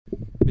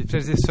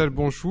Frères et sœurs,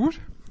 bonjour.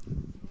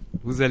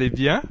 Vous allez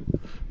bien?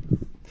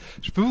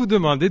 Je peux vous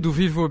demander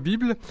d'ouvrir vos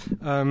Bibles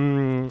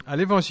à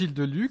l'évangile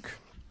de Luc,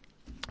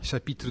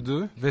 chapitre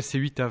 2, versets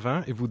 8 à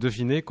 20, et vous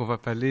devinez qu'on va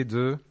parler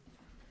de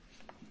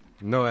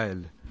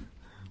Noël.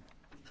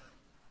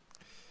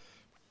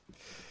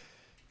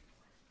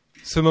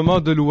 Ce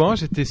moment de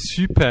louange était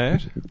super,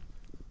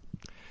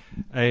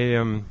 et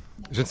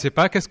je ne sais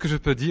pas qu'est-ce que je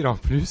peux dire en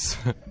plus.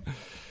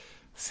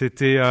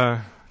 C'était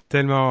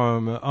tellement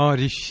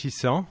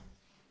enrichissant,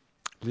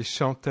 les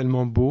chants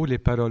tellement beaux, les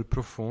paroles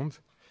profondes.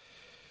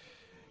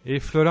 Et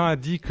Florent a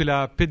dit que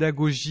la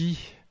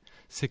pédagogie,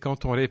 c'est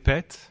quand on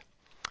répète.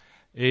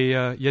 Et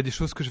il y a des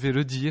choses que je vais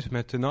redire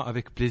maintenant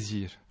avec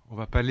plaisir. On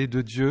va parler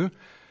de Dieu,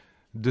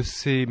 de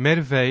ses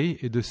merveilles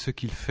et de ce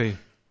qu'il fait.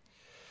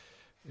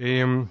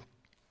 Et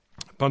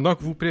pendant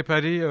que vous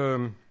préparez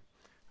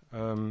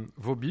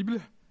vos Bibles,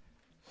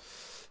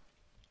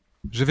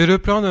 je vais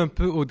reprendre un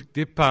peu au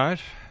départ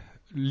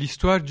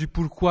l'histoire du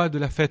pourquoi de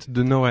la fête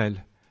de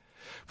Noël.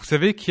 Vous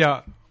savez qu'il y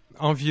a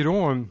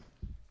environ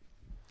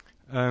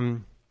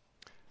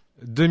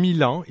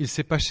 2000 ans, il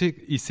s'est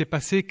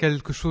passé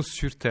quelque chose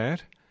sur Terre.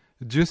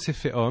 Dieu s'est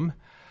fait homme,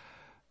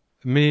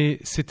 mais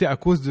c'était à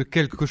cause de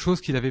quelque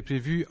chose qu'il avait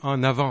prévu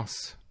en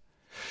avance.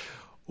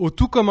 Au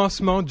tout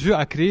commencement, Dieu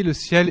a créé le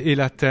ciel et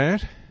la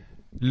terre,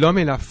 l'homme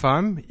et la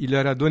femme. Il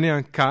leur a donné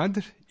un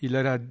cadre, il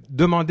leur a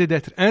demandé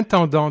d'être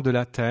intendants de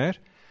la terre,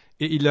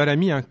 et il leur a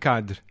mis un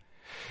cadre.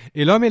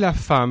 Et l'homme et la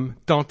femme,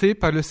 tentés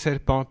par le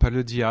serpent, par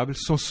le diable,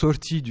 sont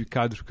sortis du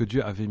cadre que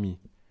Dieu avait mis.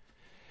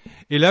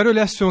 Et la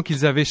relation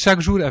qu'ils avaient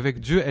chaque jour avec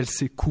Dieu, elle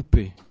s'est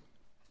coupée.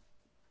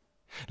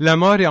 La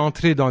mort est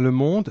entrée dans le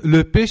monde,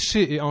 le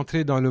péché est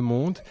entré dans le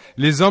monde,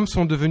 les hommes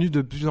sont devenus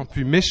de plus en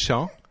plus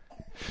méchants.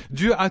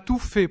 Dieu a tout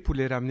fait pour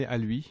les ramener à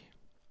lui.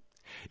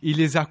 Il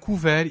les a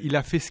couverts, il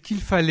a fait ce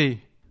qu'il fallait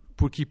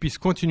pour qu'ils puissent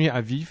continuer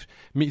à vivre,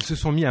 mais ils se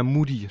sont mis à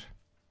mourir.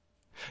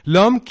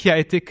 L'homme qui a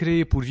été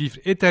créé pour vivre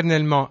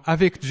éternellement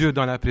avec Dieu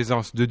dans la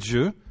présence de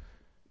Dieu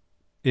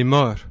est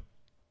mort.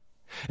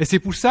 Et c'est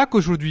pour ça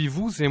qu'aujourd'hui,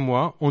 vous et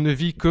moi, on ne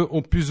vit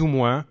qu'au plus ou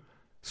moins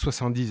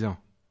 70 ans.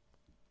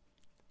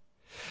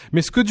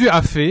 Mais ce que Dieu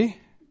a fait,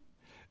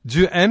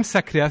 Dieu aime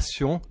sa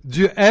création,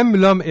 Dieu aime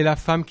l'homme et la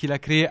femme qu'il a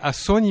créés à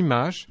son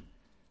image.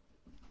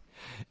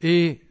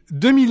 Et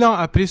 2000 ans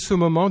après ce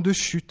moment de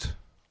chute,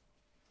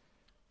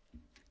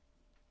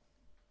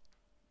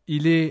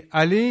 il est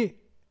allé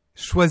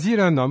choisir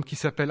un homme qui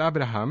s'appelle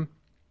Abraham,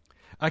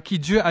 à qui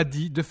Dieu a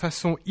dit de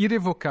façon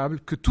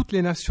irrévocable que toutes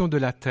les nations de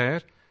la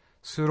terre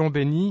seront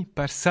bénies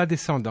par sa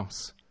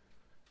descendance.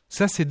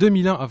 Ça, c'est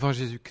 2000 ans avant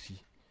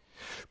Jésus-Christ.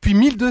 Puis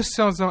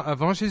 1200 ans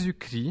avant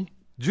Jésus-Christ,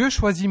 Dieu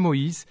choisit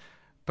Moïse,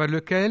 par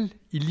lequel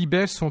il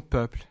libère son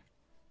peuple,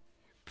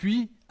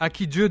 puis à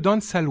qui Dieu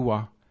donne sa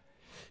loi.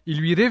 Il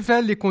lui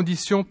révèle les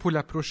conditions pour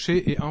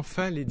l'approcher et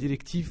enfin les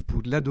directives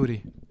pour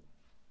l'adorer.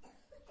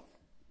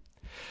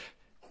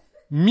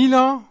 1000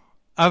 ans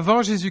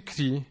avant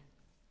Jésus-Christ,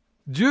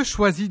 Dieu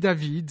choisit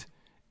David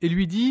et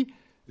lui dit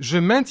 « Je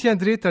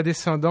maintiendrai ta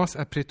descendance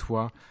après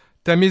toi.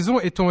 Ta maison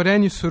et ton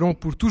règne seront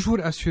pour toujours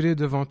assurés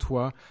devant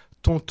toi,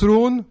 ton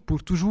trône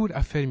pour toujours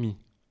affermi. »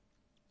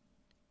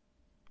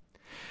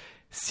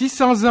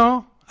 600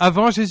 ans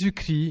avant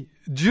Jésus-Christ,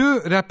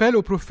 Dieu rappelle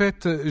au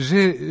prophète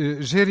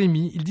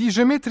Jérémie, il dit «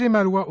 Je mettrai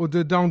ma loi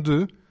au-dedans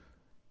d'eux,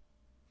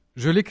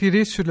 je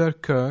l'écrirai sur leur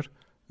cœur,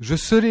 je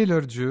serai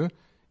leur Dieu,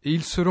 et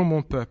ils seront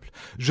mon peuple.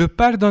 Je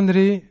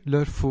pardonnerai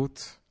leurs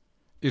fautes,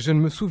 et je ne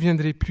me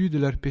souviendrai plus de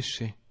leurs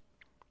péchés. »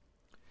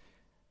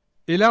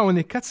 Et là, on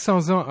est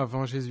 400 ans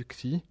avant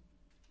Jésus-Christ,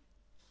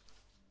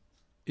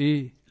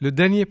 et le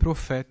dernier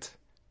prophète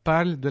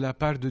parle de la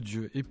part de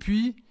Dieu. Et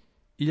puis,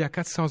 il y a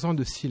 400 ans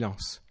de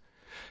silence.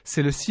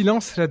 C'est le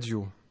silence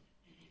radio.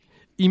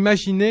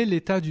 Imaginez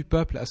l'état du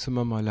peuple à ce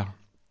moment-là.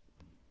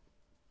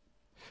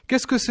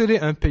 Qu'est-ce que serait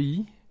un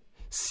pays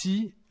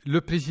si le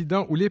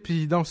président ou les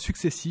présidents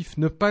successifs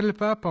ne parlent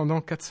pas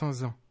pendant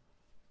 400 ans?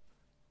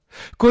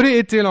 Qu'aurait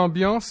été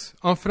l'ambiance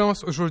en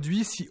France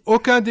aujourd'hui si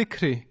aucun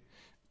décret,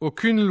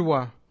 aucune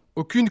loi,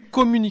 aucune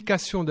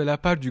communication de la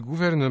part du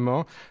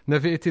gouvernement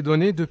n'avait été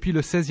donnée depuis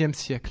le XVIe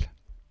siècle?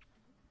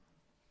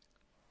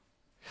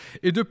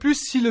 Et de plus,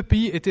 si le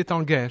pays était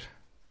en guerre,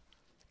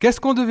 qu'est-ce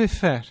qu'on devait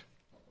faire?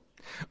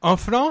 En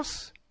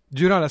France,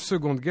 durant la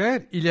Seconde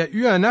Guerre, il y a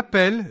eu un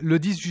appel le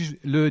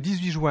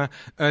 18 juin.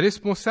 Un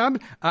responsable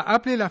a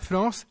appelé la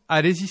France à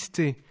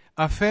résister,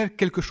 à faire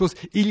quelque chose.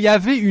 Il y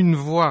avait une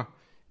voie,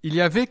 il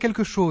y avait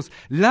quelque chose.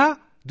 Là,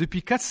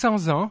 depuis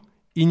 400 ans,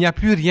 il n'y a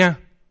plus rien.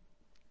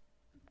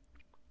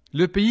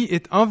 Le pays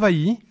est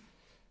envahi,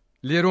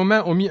 les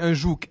Romains ont mis un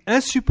joug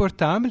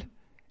insupportable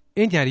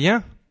et il n'y a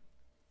rien.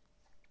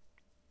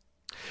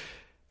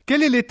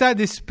 Quel est l'état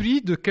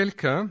d'esprit de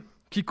quelqu'un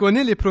qui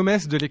connaît les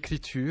promesses de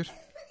l'Écriture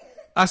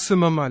à ce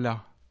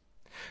moment-là?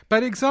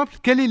 Par exemple,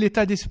 quel est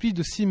l'état d'esprit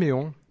de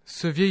Siméon,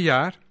 ce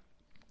vieillard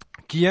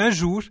qui un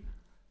jour,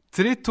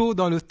 très tôt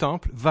dans le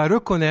temple, va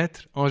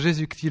reconnaître en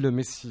Jésus-Christ le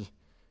Messie?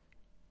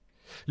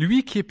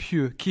 Lui qui est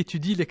pieux, qui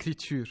étudie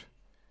l'Écriture,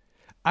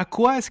 à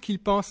quoi est-ce qu'il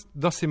pense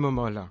dans ces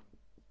moments-là?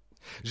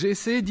 J'ai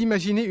essayé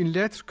d'imaginer une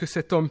lettre que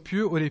cet homme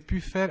pieux aurait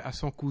pu faire à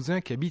son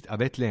cousin qui habite à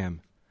Bethléem.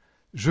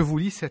 Je vous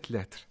lis cette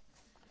lettre.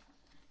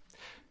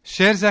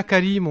 Cher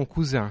Zacharie, mon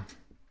cousin,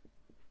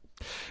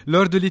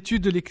 lors de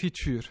l'étude de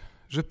l'Écriture,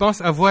 je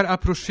pense avoir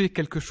approché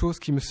quelque chose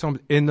qui me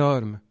semble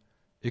énorme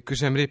et que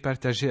j'aimerais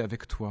partager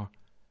avec toi.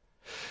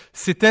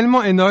 C'est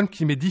tellement énorme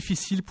qu'il m'est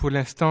difficile pour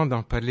l'instant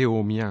d'en parler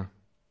aux miens.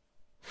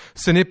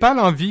 Ce n'est pas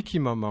l'envie qui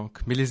m'en manque,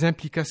 mais les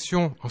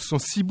implications en sont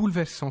si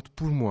bouleversantes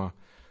pour moi,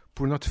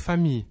 pour notre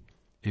famille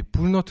et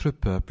pour notre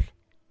peuple,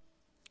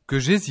 que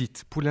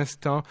j'hésite pour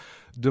l'instant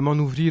de m'en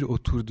ouvrir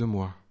autour de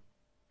moi.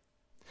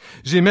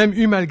 J'ai même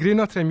eu, malgré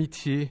notre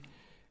amitié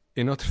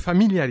et notre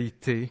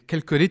familiarité,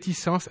 quelques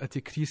réticences à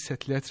t'écrire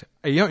cette lettre,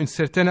 ayant une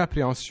certaine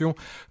appréhension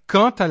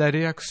quant à la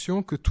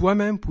réaction que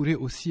toi-même pourrais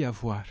aussi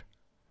avoir.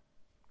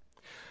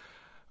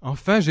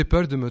 Enfin, j'ai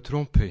peur de me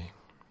tromper.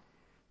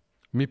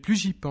 Mais plus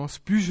j'y pense,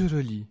 plus je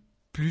relis,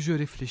 plus je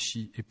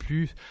réfléchis et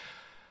plus,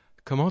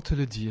 comment te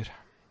le dire,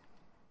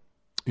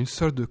 une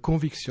sorte de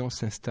conviction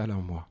s'installe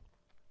en moi.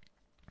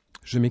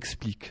 Je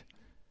m'explique.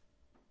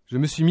 Je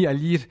me suis mis à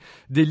lire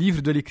des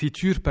livres de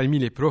l'Écriture parmi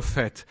les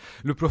prophètes.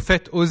 Le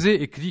prophète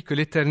Osée écrit que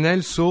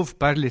l'Éternel sauve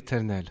par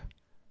l'Éternel.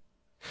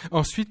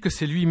 Ensuite, que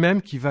c'est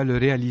lui-même qui va le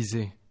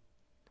réaliser.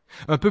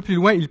 Un peu plus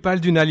loin, il parle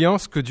d'une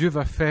alliance que Dieu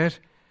va faire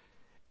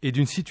et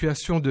d'une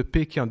situation de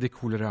paix qui en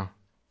découlera.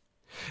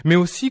 Mais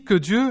aussi que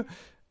Dieu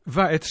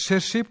va être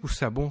cherché pour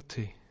sa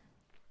bonté.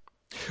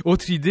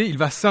 Autre idée, il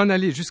va s'en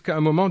aller jusqu'à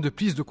un moment de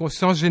prise de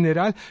conscience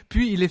générale,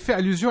 puis il est fait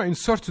allusion à une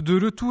sorte de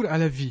retour à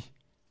la vie.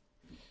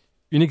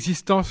 Une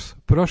existence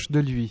proche de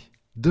lui,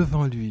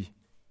 devant lui,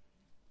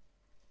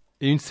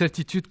 et une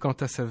certitude quant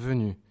à sa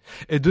venue.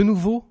 Et de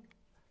nouveau,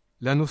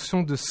 la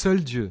notion de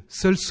seul Dieu,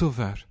 seul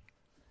Sauveur,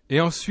 et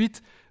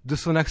ensuite de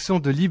son action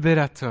de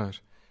libérateur,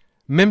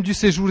 même du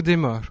séjour des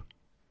morts.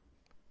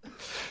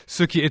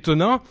 Ce qui est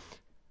étonnant,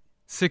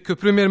 c'est que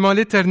premièrement,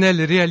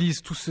 l'Éternel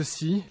réalise tout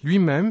ceci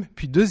lui-même,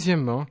 puis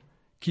deuxièmement,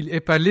 qu'il est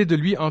parlé de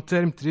lui en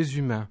termes très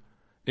humains,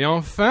 et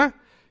enfin,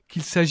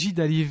 qu'il s'agit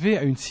d'arriver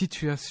à une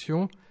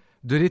situation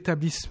de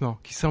rétablissement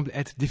qui semble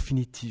être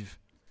définitive.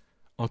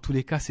 En tous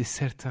les cas, c'est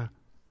certain.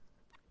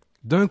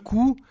 D'un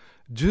coup,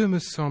 Dieu me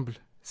semble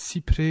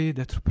si près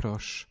d'être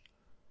proche,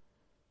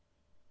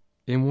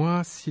 et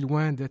moi si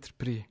loin d'être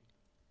près.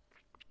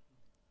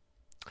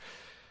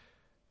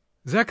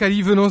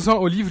 Zacharie, venons-en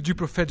au livre du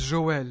prophète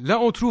Joël. Là,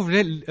 on trouve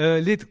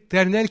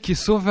l'Éternel qui est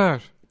sauveur,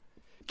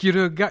 qui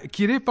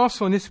répand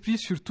son esprit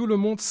sur tout le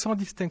monde sans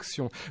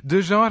distinction,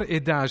 de genre et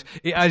d'âge,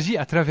 et agit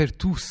à travers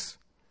tous.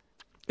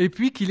 Et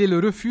puis qu'il est le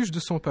refuge de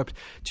son peuple.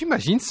 Tu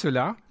imagines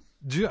cela,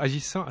 Dieu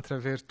agissant à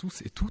travers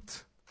tous et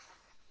toutes?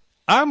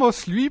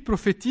 Amos, lui,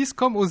 prophétise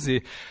comme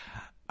Osée,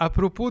 à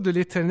propos de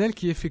l'Éternel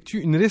qui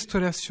effectue une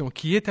restauration,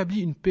 qui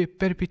établit une paix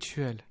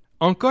perpétuelle.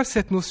 Encore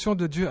cette notion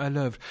de Dieu à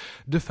l'œuvre,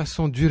 de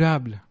façon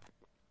durable.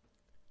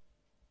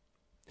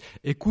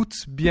 Écoute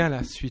bien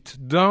la suite.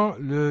 Dans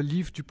le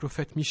livre du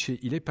prophète Michée,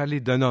 il est parlé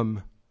d'un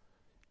homme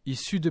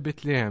issu de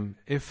Bethléem,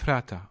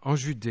 Ephrata, en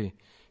Judée,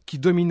 qui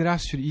dominera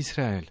sur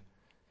Israël.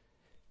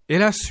 Et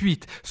la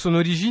suite, son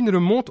origine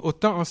remonte au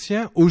temps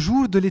ancien, au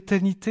jour de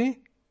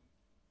l'éternité.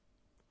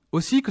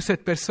 Aussi que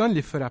cette personne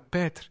les fera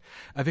paître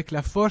avec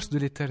la force de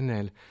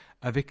l'Éternel,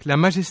 avec la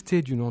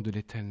majesté du nom de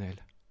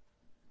l'Éternel.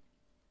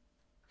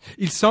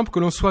 Il semble que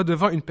l'on soit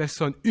devant une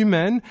personne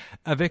humaine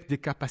avec des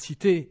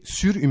capacités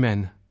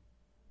surhumaines.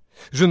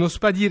 Je n'ose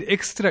pas dire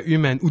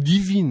extra-humaine ou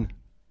divine.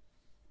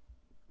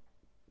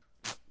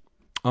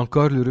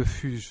 Encore le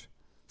refuge.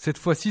 Cette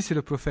fois-ci, c'est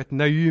le prophète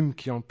Nahum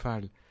qui en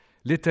parle.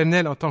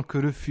 L'Éternel en tant que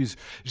refuge.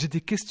 J'ai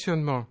des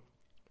questionnements.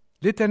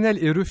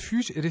 L'Éternel est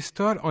refuge et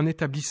restaure en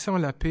établissant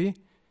la paix,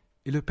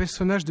 et le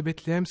personnage de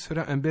Bethléem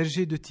sera un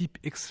berger de type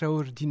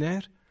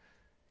extraordinaire.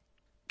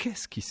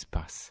 Qu'est-ce qui se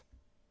passe?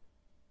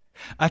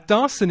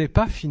 Attends, ce n'est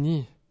pas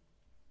fini.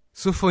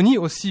 Sophonie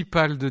aussi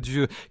parle de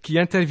Dieu qui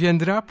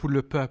interviendra pour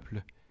le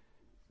peuple,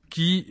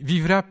 qui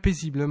vivra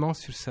paisiblement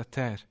sur sa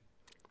terre,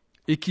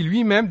 et qui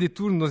lui-même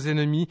détourne nos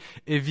ennemis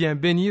et vient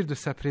bénir de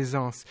sa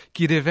présence,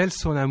 qui révèle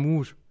son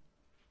amour.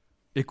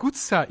 Écoute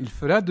ça, il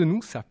fera de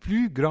nous sa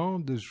plus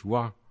grande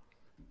joie.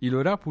 Il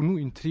aura pour nous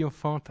une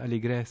triomphante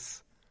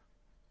allégresse.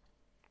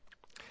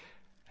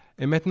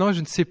 Et maintenant, je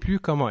ne sais plus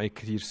comment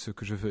écrire ce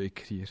que je veux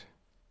écrire.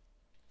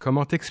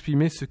 Comment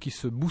exprimer ce qui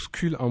se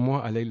bouscule en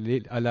moi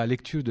à la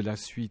lecture de la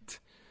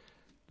suite.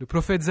 Le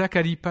prophète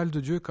Zacharie parle de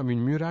Dieu comme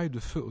une muraille de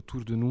feu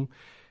autour de nous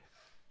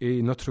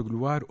et notre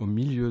gloire au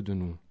milieu de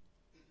nous.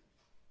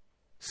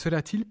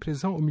 Sera-t-il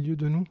présent au milieu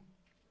de nous?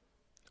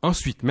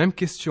 Ensuite, même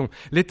question.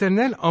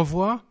 L'Éternel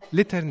envoie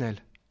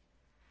l'Éternel.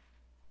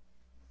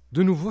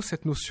 De nouveau,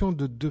 cette notion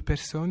de deux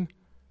personnes.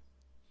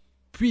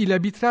 Puis il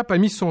habitera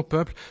parmi son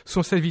peuple.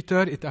 Son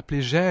serviteur est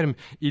appelé Germe.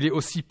 Il est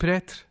aussi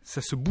prêtre.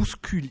 Ça se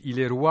bouscule. Il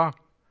est roi.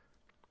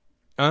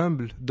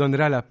 Humble,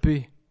 donnera la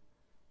paix.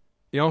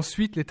 Et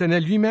ensuite,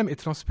 l'Éternel lui-même est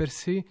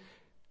transpercé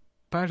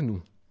par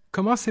nous.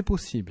 Comment c'est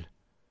possible?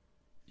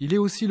 Il est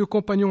aussi le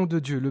compagnon de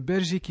Dieu, le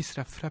berger qui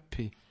sera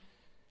frappé.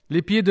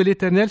 Les pieds de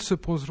l'Éternel se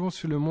poseront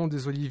sur le mont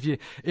des Oliviers,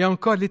 et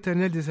encore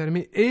l'Éternel des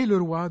armées est le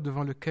roi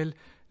devant lequel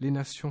les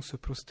nations se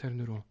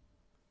prosterneront.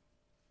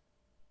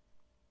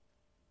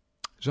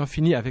 J'en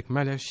finis avec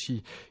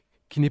Malachie,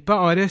 qui n'est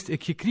pas en reste et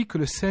qui écrit que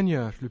le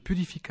Seigneur, le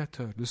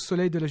purificateur, le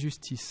soleil de la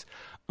justice,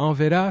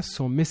 enverra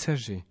son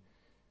messager,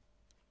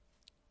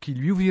 qui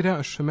lui ouvrira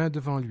un chemin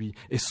devant lui.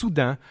 Et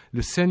soudain,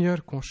 le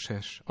Seigneur qu'on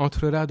cherche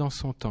entrera dans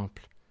son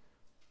temple.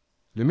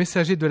 Le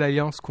messager de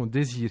l'alliance qu'on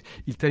désire,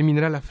 il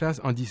terminera la phrase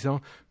en disant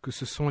que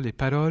ce sont les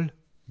paroles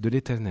de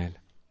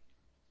l'Éternel.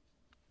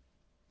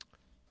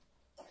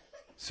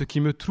 Ce qui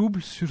me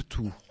trouble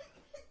surtout,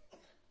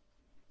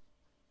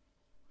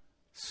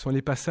 ce sont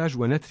les passages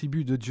où un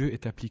attribut de Dieu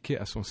est appliqué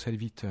à son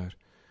serviteur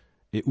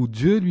et où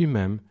Dieu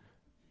lui-même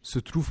se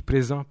trouve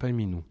présent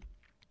parmi nous.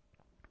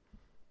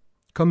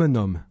 Comme un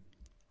homme,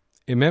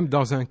 et même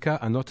dans un cas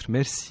à notre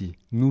merci,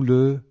 nous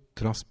le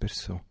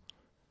transperçons.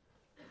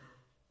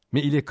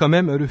 Mais il est quand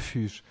même un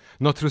refuge,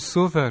 notre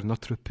sauveur,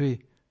 notre paix,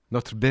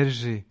 notre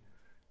berger,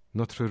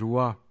 notre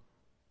roi.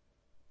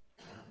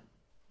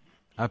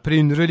 Après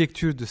une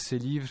relecture de ces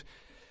livres,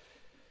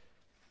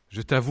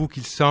 je t'avoue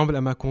qu'il semble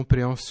à ma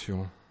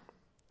compréhension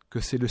que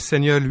c'est le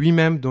Seigneur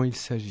lui-même dont il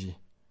s'agit.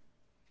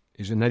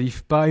 Et je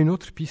n'arrive pas à une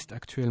autre piste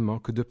actuellement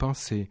que de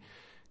penser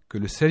que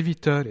le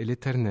serviteur et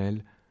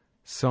l'Éternel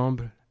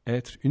semblent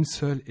être une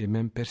seule et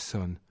même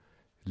personne.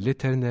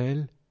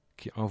 L'Éternel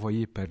qui est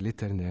envoyé par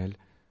l'Éternel,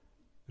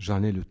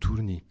 j'en ai le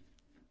tournis.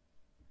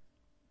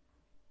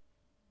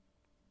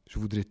 Je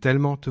voudrais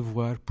tellement te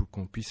voir pour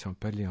qu'on puisse en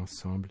parler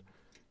ensemble,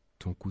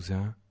 ton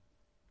cousin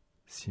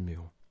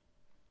Siméon.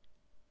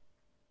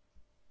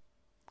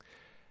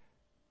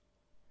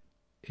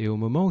 Et au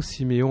moment où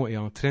Siméon est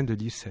en train de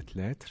lire cette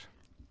lettre,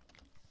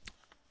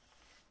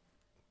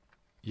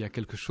 il y a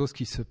quelque chose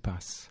qui se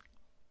passe.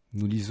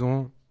 Nous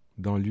lisons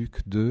dans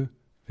Luc 2,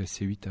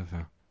 versets 8 à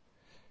 20.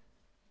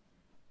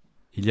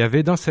 Il y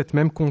avait dans cette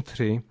même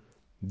contrée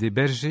des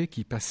bergers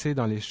qui passaient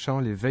dans les champs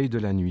les veilles de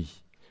la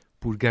nuit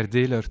pour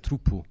garder leurs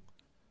troupeaux.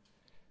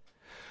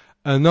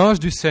 Un ange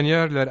du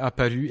Seigneur leur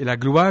apparut et la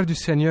gloire du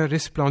Seigneur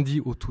resplendit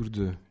autour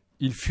d'eux.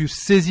 Ils furent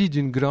saisis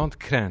d'une grande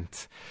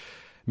crainte.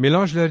 Mais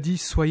l'ange leur dit «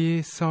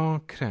 Soyez sans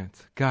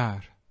crainte,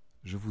 car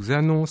je vous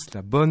annonce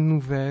la bonne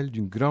nouvelle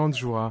d'une grande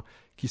joie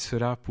qui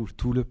sera pour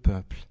tout le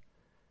peuple.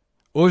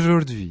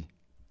 Aujourd'hui,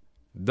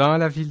 dans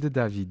la ville de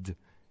David,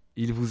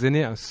 il vous est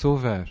né un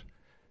sauveur,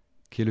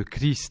 qui est le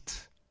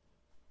Christ,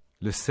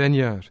 le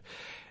Seigneur.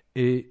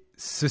 Et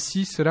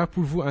ceci sera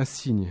pour vous un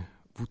signe.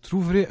 Vous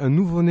trouverez un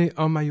nouveau-né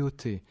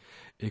emmailloté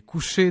et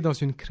couché dans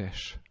une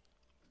crèche. »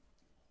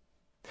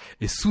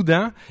 Et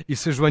soudain, il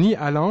se joignit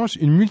à l'ange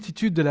une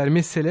multitude de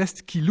l'armée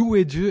céleste qui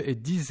louait Dieu et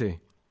disait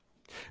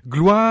 «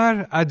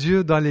 Gloire à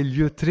Dieu dans les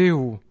lieux très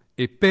hauts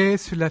et paix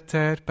sur la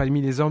terre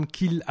parmi les hommes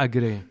qu'il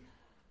agrée. »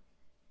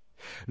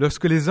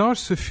 Lorsque les anges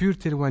se furent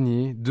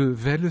éloignés d'eux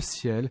vers le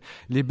ciel,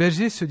 les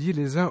bergers se dirent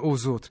les uns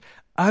aux autres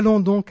 «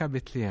 Allons donc à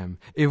Bethléem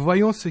et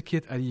voyons ce qui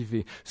est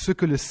arrivé, ce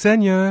que le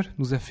Seigneur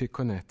nous a fait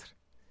connaître. »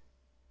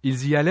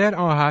 Ils y allèrent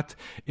en hâte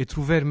et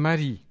trouvèrent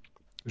Marie,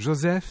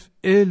 Joseph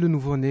et le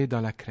nouveau-né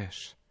dans la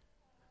crèche.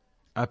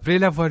 Après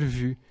l'avoir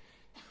vu,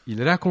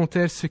 ils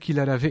racontèrent ce qui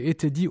leur avait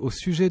été dit au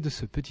sujet de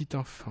ce petit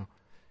enfant.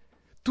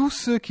 Tous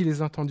ceux qui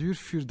les entendirent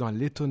furent dans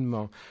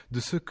l'étonnement de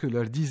ce que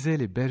leur disaient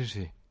les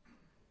bergers.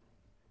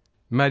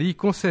 Marie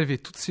conservait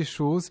toutes ces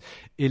choses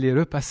et les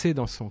repassait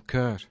dans son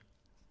cœur.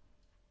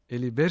 Et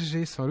les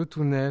bergers s'en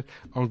retournèrent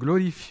en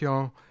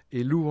glorifiant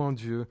et louant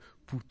Dieu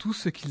pour tout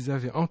ce qu'ils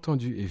avaient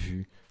entendu et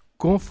vu,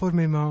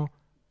 conformément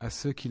à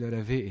ce qui leur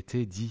avait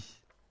été dit.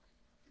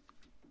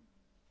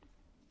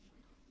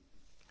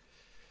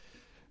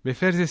 Mes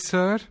frères et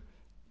sœurs,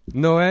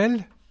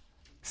 Noël,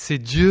 c'est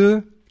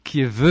Dieu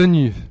qui est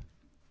venu.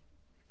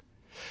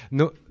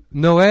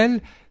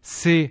 Noël,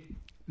 c'est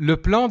le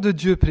plan de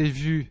Dieu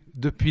prévu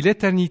depuis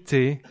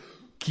l'éternité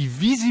qui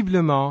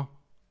visiblement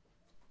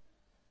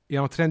est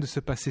en train de se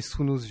passer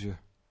sous nos yeux.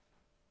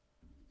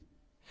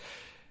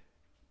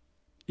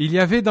 Il y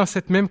avait dans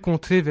cette même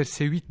contrée,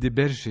 verset 8, des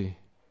bergers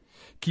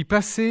qui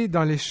passaient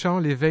dans les champs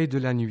les veilles de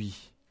la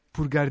nuit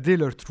pour garder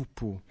leurs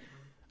troupeaux.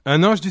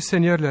 Un ange du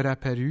Seigneur leur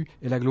apparut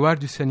et la gloire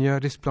du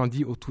Seigneur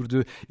resplendit autour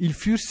d'eux. Ils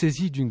furent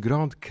saisis d'une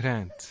grande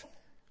crainte.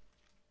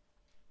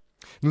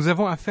 Nous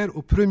avons affaire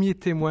au premier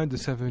témoin de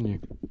sa venue.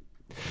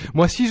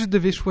 Moi, si je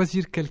devais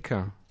choisir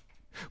quelqu'un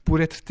pour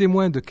être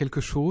témoin de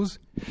quelque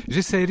chose,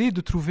 j'essaierais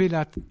de trouver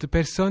la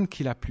personne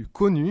qui est la plus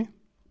connue,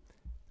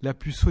 la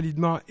plus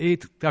solidement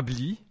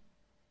établie,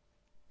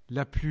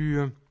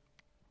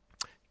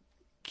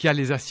 qui a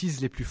les assises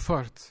les plus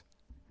fortes.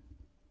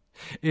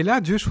 Et là,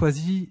 Dieu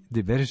choisit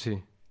des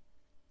bergers.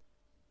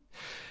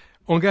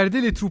 On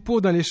gardait les troupeaux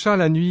dans les champs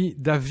la nuit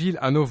d'avril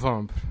à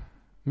novembre,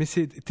 mais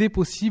c'était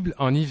possible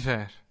en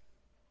hiver.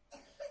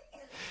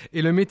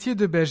 Et le métier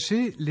de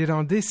berger les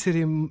rendait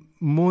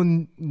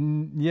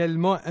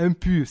cérémoniellement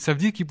impurs. Ça veut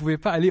dire qu'ils ne pouvaient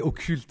pas aller au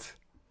culte.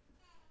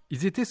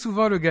 Ils étaient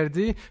souvent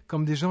regardés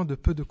comme des gens de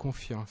peu de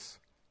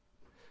confiance.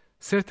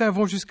 Certains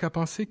vont jusqu'à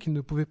penser qu'ils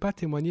ne pouvaient pas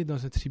témoigner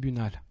dans un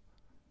tribunal.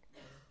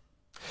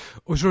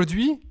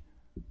 Aujourd'hui,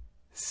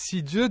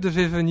 si Dieu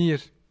devait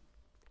venir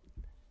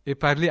et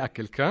parler à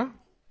quelqu'un,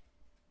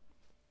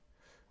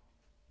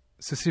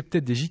 ce serait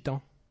peut-être des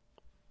gitans,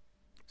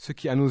 ceux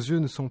qui à nos yeux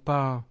ne sont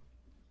pas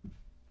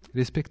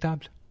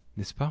respectables,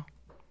 n'est-ce pas?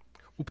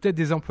 Ou peut-être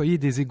des employés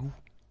des égouts,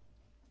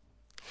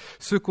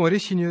 ceux qu'on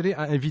rechignerait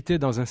à inviter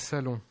dans un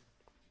salon.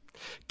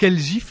 Quelle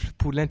gifle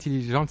pour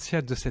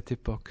l'intelligentsia de cette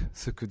époque,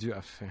 ce que Dieu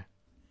a fait.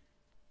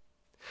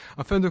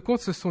 En fin de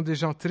compte, ce sont des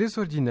gens très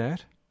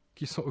ordinaires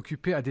qui sont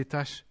occupés à des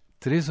tâches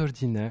très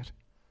ordinaires,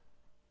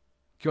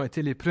 qui ont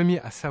été les premiers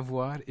à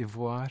savoir et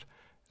voir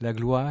la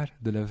gloire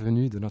de la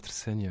venue de notre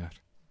Seigneur.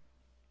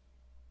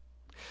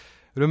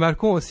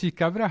 Remarquons aussi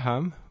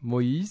qu'Abraham,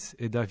 Moïse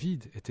et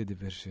David étaient des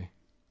bergers.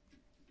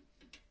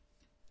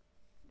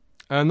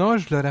 Un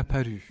ange leur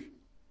apparut.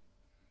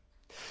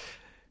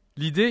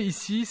 L'idée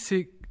ici,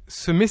 c'est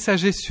ce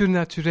messager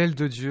surnaturel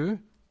de Dieu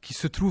qui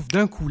se trouve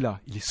d'un coup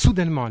là, il est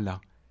soudainement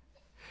là.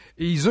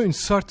 Et ils ont une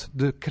sorte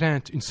de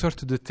crainte, une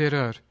sorte de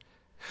terreur.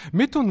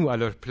 Mettons-nous à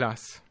leur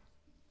place.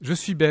 Je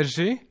suis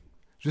berger,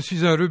 je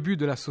suis un rebut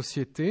de la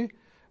société,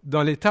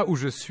 dans l'état où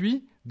je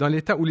suis, dans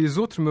l'état où les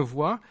autres me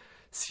voient,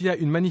 s'il y a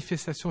une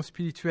manifestation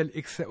spirituelle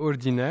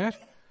extraordinaire,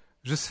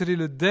 je serai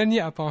le dernier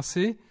à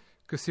penser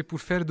que c'est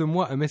pour faire de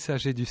moi un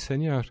messager du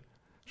Seigneur.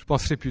 Je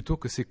penserais plutôt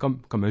que c'est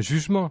comme un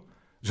jugement.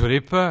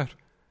 J'aurais peur.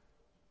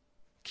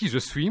 Qui je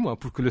suis, moi,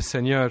 pour que le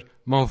Seigneur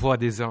m'envoie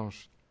des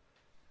anges?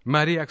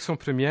 Ma réaction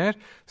première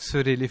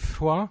serait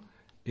l'effroi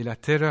et la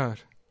terreur.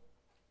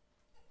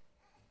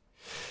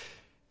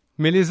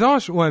 Mais les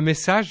anges ont un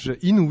message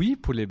inouï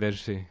pour les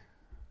bergers.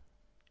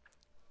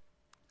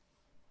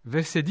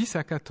 Versets 10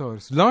 à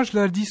 14. L'ange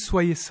leur dit «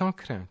 Soyez sans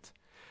crainte,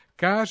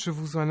 car je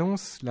vous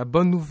annonce la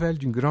bonne nouvelle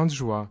d'une grande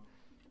joie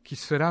qui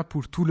sera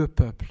pour tout le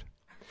peuple.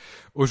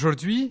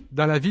 Aujourd'hui,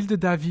 dans la ville de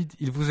David,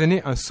 il vous est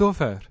né un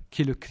sauveur,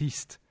 qui est le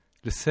Christ,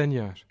 le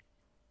Seigneur.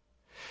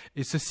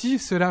 Et ceci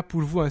sera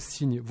pour vous un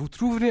signe. Vous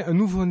trouverez un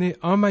nouveau-né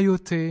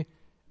emmailloté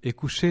et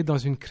couché dans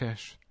une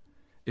crèche. »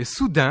 Et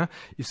soudain,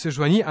 il se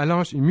joignit à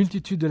l'ange une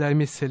multitude de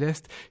l'armée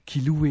céleste qui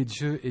louait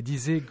Dieu et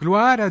disait «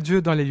 Gloire à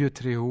Dieu dans les lieux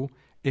très hauts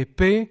et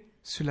paix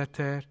sur la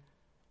terre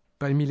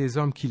parmi les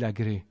hommes qui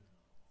l'agréent. »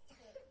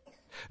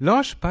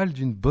 L'ange parle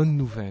d'une bonne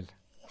nouvelle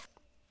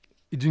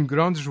et d'une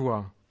grande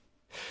joie.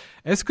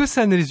 Est-ce que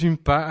ça ne résume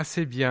pas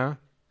assez bien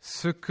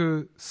ce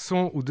que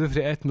sont ou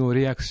devraient être nos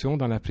réactions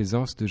dans la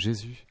présence de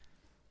Jésus?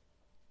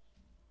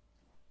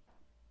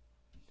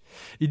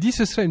 Il dit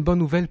ce sera une bonne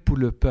nouvelle pour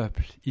le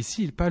peuple.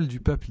 Ici, il parle du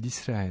peuple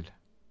d'Israël.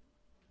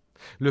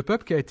 Le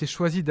peuple qui a été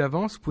choisi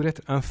d'avance pour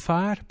être un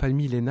phare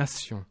parmi les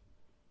nations.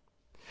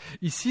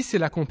 Ici, c'est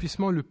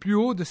l'accomplissement le plus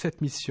haut de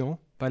cette mission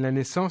par la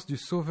naissance du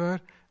Sauveur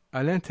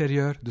à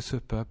l'intérieur de ce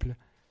peuple,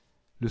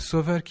 le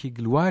Sauveur qui est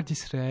gloire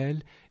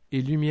d'Israël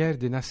et lumière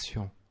des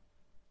nations.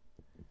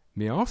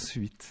 Mais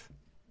ensuite,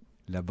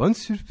 la bonne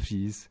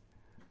surprise,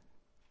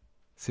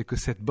 c'est que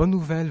cette bonne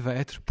nouvelle va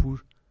être pour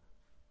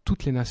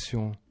toutes les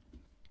nations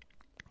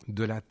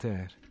de la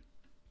terre.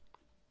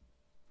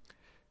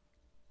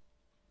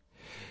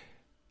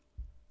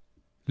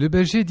 Le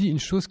berger dit une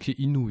chose qui est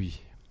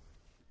inouïe.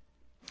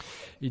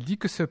 Il dit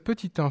que ce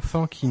petit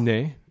enfant qui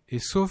naît est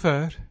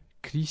Sauveur,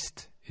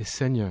 Christ et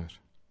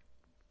Seigneur.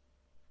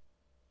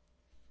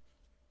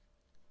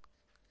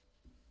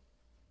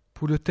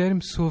 Pour le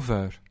terme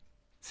Sauveur,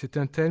 c'est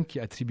un terme qui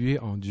est attribué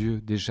en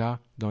Dieu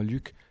déjà dans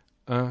Luc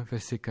 1,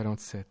 verset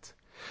 47.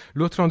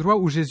 L'autre endroit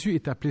où Jésus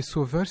est appelé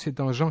Sauveur, c'est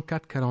dans Jean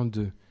 4,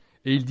 42.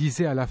 Et il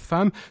disait à la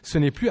femme, « Ce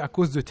n'est plus à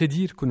cause de tes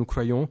dires que nous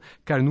croyons,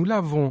 car nous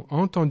l'avons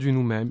entendu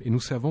nous-mêmes et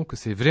nous savons que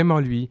c'est vraiment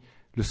lui,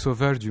 le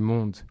Sauveur du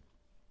monde. »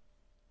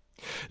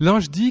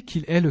 L'ange dit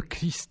qu'il est le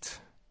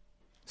Christ,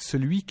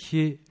 celui qui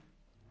est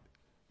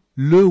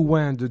le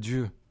oint de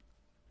Dieu,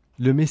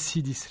 le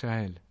Messie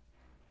d'Israël.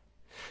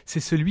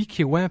 C'est celui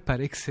qui est oint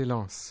par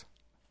excellence.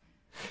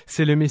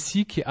 C'est le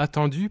Messie qui est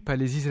attendu par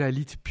les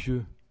Israélites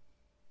pieux.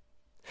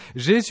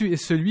 Jésus est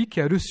celui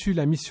qui a reçu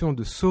la mission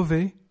de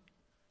sauver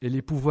et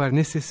les pouvoirs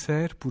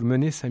nécessaires pour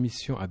mener sa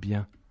mission à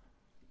bien.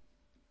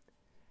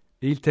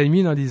 Et il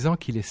termine en disant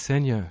qu'il est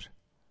Seigneur.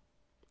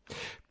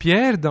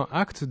 Pierre, dans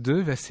Actes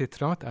 2, versets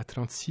 30 à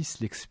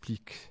 36,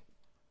 l'explique.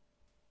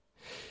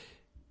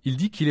 Il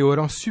dit qu'il est au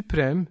rang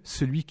suprême,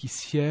 celui qui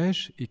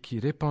siège et qui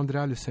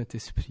répandra le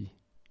Saint-Esprit.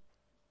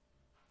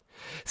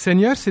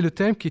 Seigneur, c'est le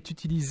terme qui est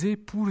utilisé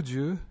pour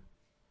Dieu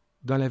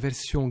dans la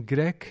version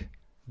grecque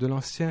de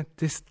l'Ancien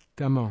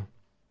Testament.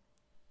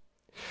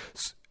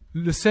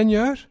 Le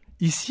Seigneur,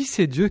 ici,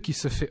 c'est Dieu qui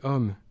se fait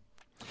homme.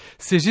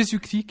 C'est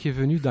Jésus-Christ qui est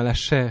venu dans la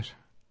chair.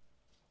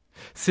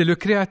 C'est le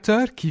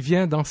Créateur qui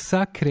vient dans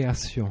sa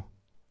création.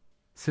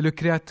 C'est le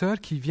Créateur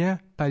qui vient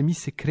parmi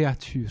ses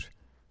créatures.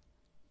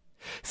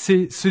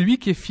 C'est celui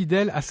qui est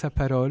fidèle à sa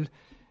parole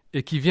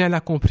et qui vient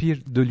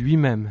l'accomplir de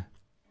lui-même.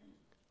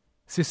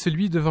 C'est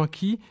celui devant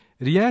qui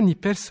rien ni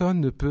personne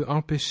ne peut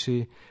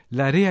empêcher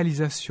la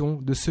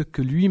réalisation de ce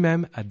que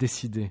lui-même a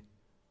décidé.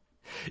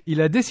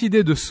 Il a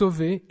décidé de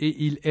sauver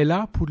et il est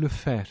là pour le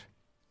faire.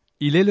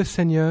 Il est le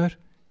Seigneur,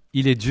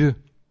 il est Dieu.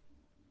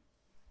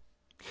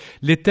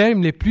 Les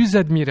termes les plus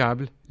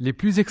admirables, les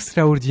plus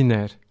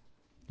extraordinaires,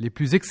 les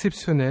plus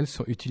exceptionnels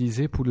sont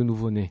utilisés pour le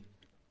nouveau-né.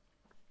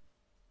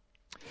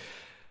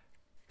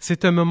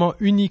 C'est un moment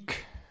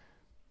unique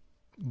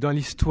dans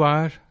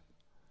l'histoire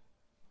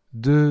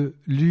de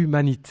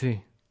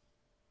l'humanité.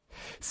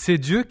 C'est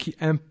Dieu qui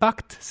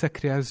impacte sa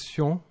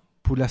création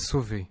pour la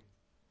sauver.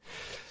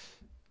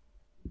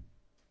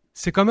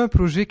 C'est comme un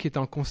projet qui est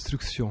en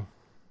construction.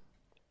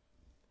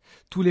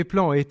 Tous les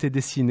plans ont été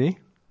dessinés,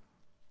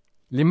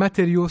 les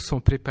matériaux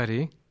sont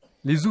préparés,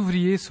 les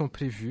ouvriers sont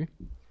prévus,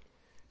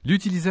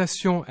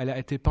 l'utilisation, elle a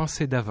été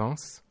pensée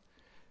d'avance,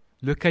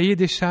 le cahier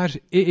des charges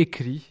est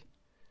écrit,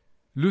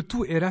 le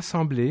tout est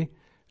rassemblé,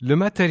 le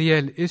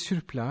matériel est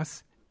sur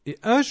place, et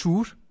un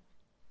jour,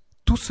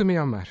 tout se met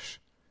en marche.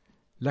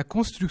 La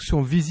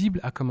construction visible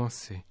a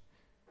commencé.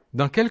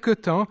 Dans quelque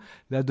temps,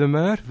 la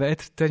demeure va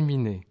être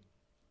terminée.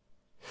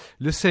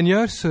 Le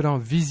Seigneur se rend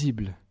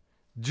visible.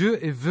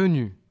 Dieu est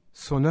venu.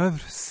 Son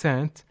œuvre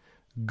sainte,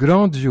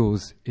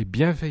 grandiose et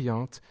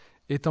bienveillante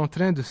est en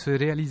train de se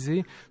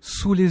réaliser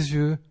sous les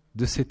yeux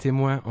de ses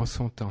témoins en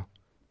son temps.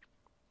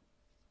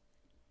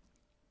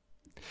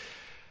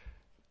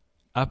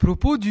 À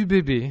propos du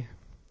bébé,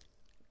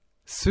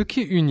 ce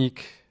qui est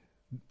unique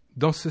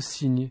dans ce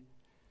signe,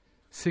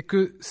 c'est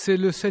que c'est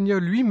le Seigneur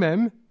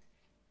lui-même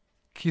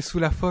qui est sous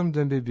la forme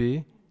d'un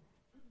bébé,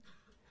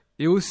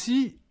 et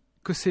aussi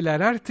que c'est la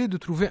rareté de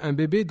trouver un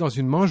bébé dans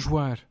une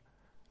mangeoire.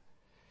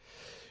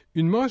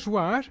 Une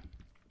mangeoire,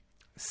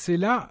 c'est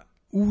là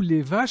où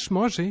les vaches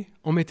mangeaient.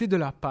 On mettait de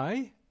la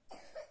paille,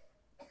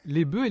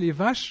 les bœufs et les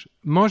vaches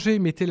mangeaient,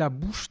 mettaient la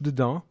bouche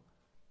dedans.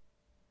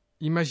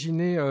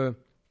 Imaginez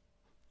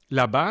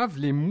la bave,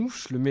 les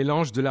mouches, le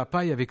mélange de la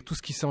paille avec tout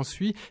ce qui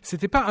s'ensuit. Ce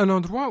n'était pas un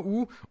endroit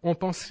où on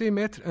penserait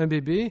mettre un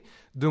bébé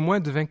de moins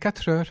de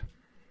 24 heures.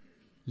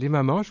 Les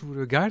mamans, je vous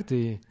regarde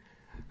et...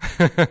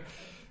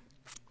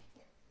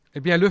 Eh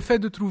bien, le fait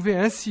de trouver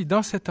ainsi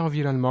dans cet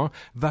environnement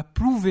va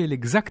prouver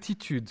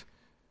l'exactitude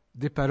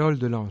des paroles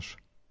de l'ange.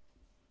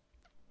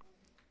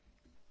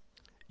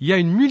 Il y a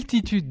une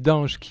multitude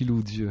d'anges qui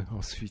louent Dieu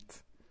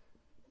ensuite.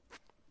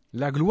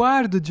 La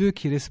gloire de Dieu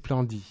qui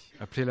resplendit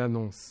après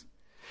l'annonce.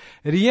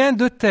 Rien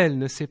de tel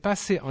ne s'est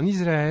passé en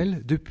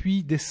Israël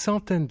depuis des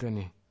centaines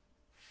d'années.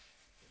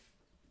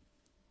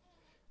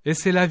 Et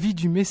c'est la vie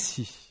du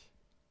Messie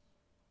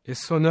et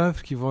son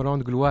œuvre qui vont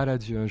rendre gloire à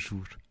Dieu un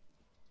jour,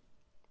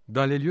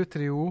 dans les lieux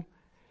très hauts,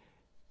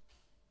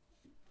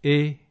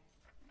 et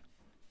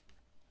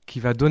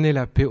qui va donner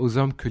la paix aux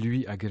hommes que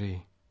lui a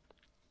créés.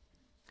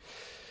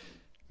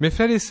 Mes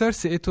frères et sœurs,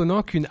 c'est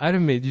étonnant qu'une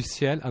armée du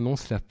ciel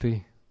annonce la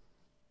paix.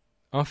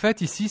 En fait,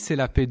 ici, c'est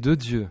la paix de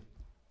Dieu,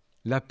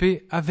 la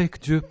paix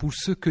avec Dieu pour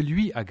ceux que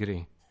lui a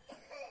créés.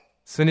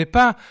 Ce n'est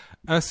pas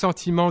un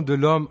sentiment de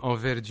l'homme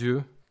envers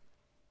Dieu,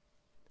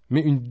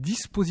 mais une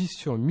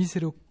disposition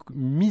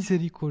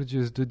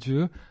miséricordieuse de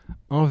Dieu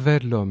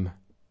envers l'homme.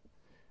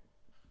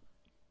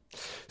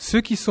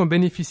 Ceux qui sont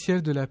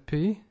bénéficiaires de la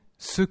paix,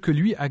 ceux que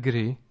lui a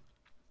créés,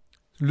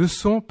 le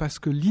sont parce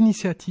que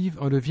l'initiative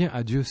en revient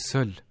à Dieu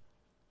seul.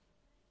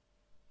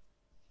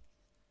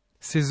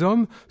 Ces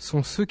hommes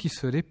sont ceux qui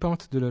se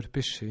repentent de leurs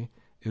péchés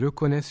et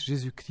reconnaissent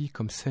Jésus-Christ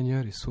comme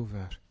Seigneur et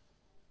Sauveur.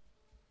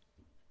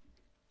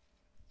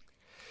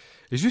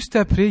 Et juste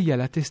après, il y a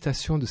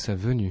l'attestation de sa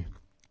venue.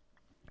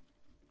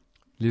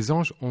 Les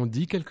anges ont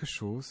dit quelque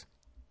chose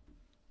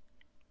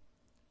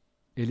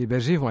et les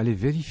bergers vont aller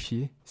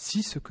vérifier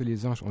si ce que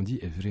les anges ont dit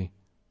est vrai.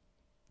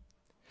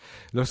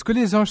 Lorsque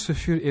les anges se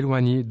furent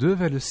éloignés d'eux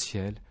vers le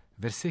ciel,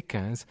 verset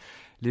 15,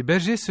 les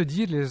bergers se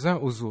dirent les uns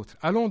aux autres,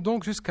 « Allons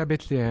donc jusqu'à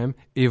Bethléem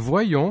et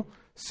voyons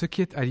ce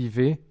qui est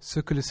arrivé, ce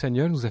que le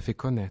Seigneur nous a fait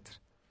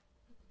connaître. »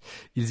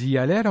 Ils y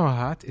allèrent en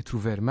hâte et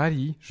trouvèrent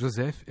Marie,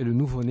 Joseph et le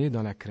nouveau-né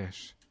dans la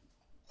crèche.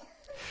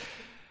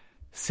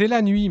 C'est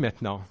la nuit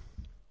maintenant.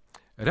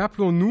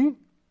 Rappelons-nous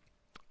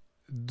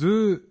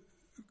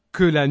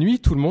que la nuit,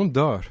 tout le monde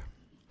dort.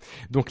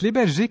 Donc les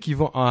bergers qui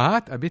vont en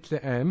hâte à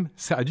Bethléem,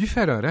 ça a dû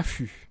faire un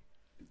raffut.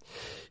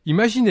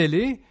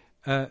 Imaginez-les,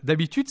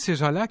 d'habitude ces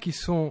gens-là qui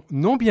sont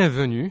non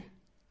bienvenus,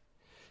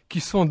 qui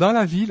sont dans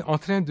la ville en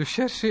train de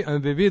chercher un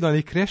bébé dans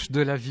les crèches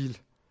de la ville.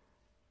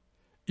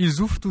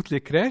 Ils ouvrent toutes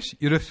les crèches,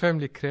 ils referment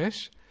les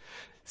crèches.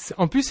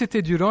 En plus,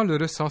 c'était durant le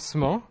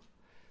recensement.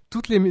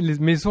 Toutes les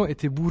maisons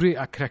étaient bourrées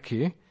à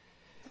craquer.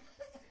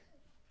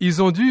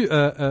 Ils ont dû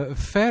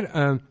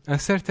faire un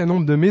certain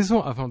nombre de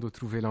maisons avant de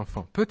trouver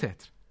l'enfant,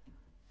 peut-être.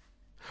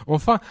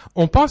 Enfin,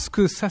 on pense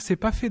que ça ne s'est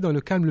pas fait dans le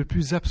calme le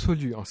plus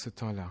absolu en ce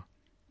temps-là.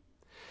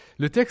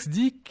 Le texte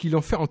dit qu'ils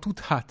l'ont fait en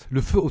toute hâte,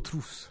 le feu aux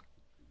trousses.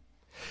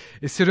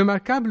 Et c'est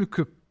remarquable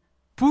que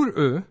pour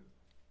eux,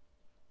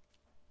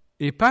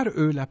 et par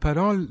eux, la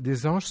parole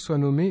des anges soit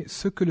nommée «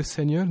 ce que le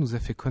Seigneur nous a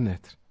fait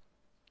connaître ».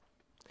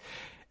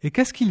 Et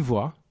qu'est-ce qu'ils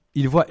voient ?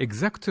 Ils voient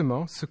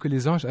exactement ce que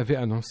les anges avaient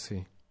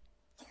annoncé.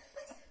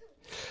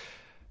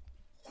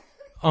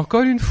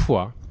 Encore une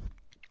fois,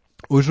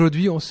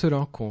 aujourd'hui, on se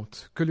rend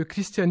compte que le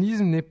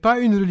christianisme n'est pas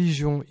une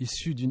religion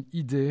issue d'une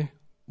idée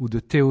ou de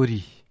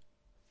théorie.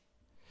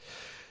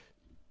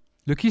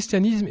 Le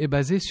christianisme est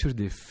basé sur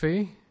des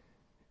faits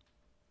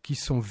qui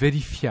sont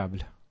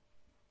vérifiables.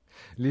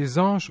 Les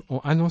anges ont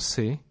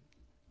annoncé,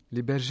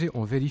 les bergers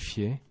ont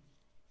vérifié,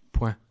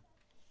 point.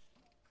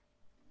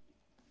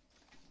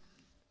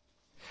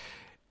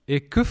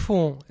 Et que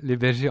font les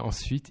bergers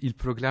ensuite? Ils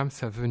proclament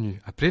sa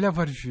venue. Après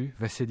l'avoir vu,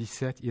 verset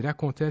 17, ils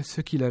racontèrent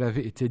ce qui leur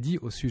avait été dit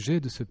au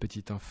sujet de ce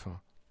petit enfant.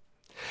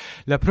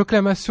 La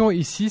proclamation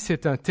ici,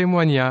 c'est un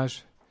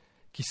témoignage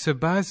qui se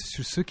base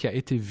sur ce qui a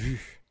été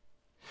vu,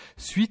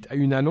 suite à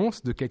une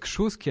annonce de quelque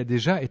chose qui a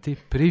déjà été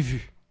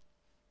prévu.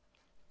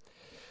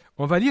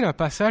 On va lire un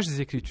passage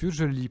des Écritures,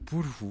 je le lis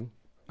pour vous,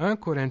 1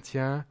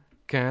 Corinthiens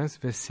 15,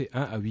 versets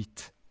 1 à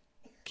 8,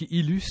 qui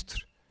illustre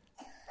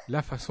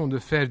la façon de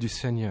faire du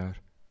Seigneur.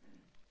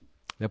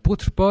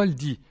 L'apôtre Paul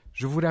dit, «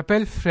 Je vous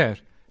rappelle,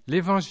 frères,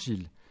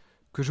 l'évangile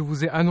que je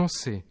vous ai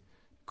annoncé,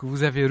 que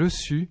vous avez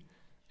reçu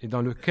et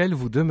dans lequel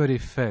vous demeurez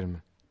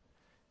ferme,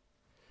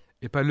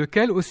 et par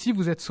lequel aussi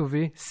vous êtes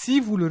sauvés,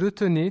 si vous le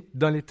retenez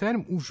dans les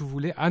termes où je vous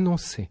l'ai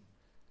annoncé.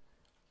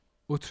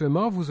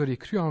 Autrement, vous aurez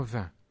cru en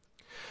vain.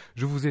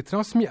 Je vous ai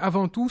transmis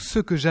avant tout ce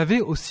que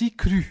j'avais aussi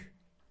cru.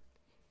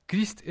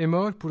 Christ est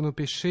mort pour nos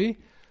péchés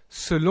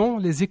selon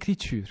les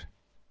Écritures.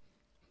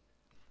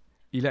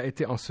 Il a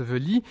été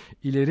enseveli,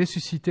 il est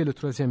ressuscité le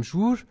 3e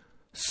jour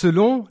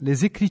selon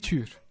les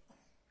Écritures.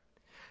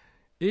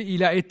 Et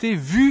il a été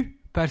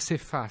vu par ses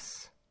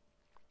faces,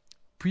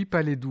 puis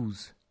par les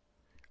 12.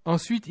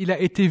 Ensuite, il a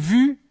été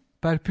vu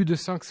par plus de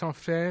 500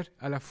 frères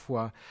à la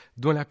fois,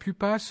 dont la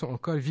plupart sont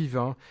encore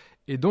vivants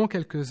et dont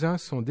quelques-uns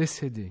sont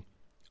décédés.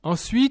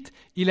 Ensuite,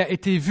 il a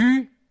été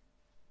vu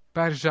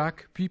par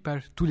Jacques, puis par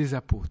tous les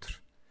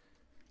apôtres.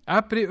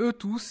 Après eux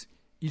tous,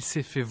 il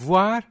s'est fait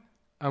voir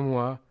à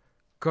moi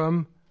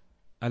comme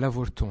à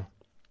l'avorton.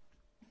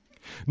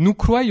 Nous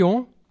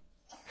croyons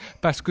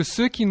parce que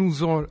ceux qui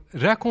nous ont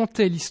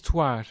raconté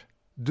l'histoire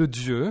de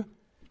Dieu,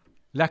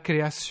 la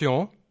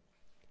création,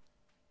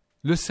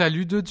 le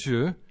salut de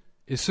Dieu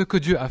et ce que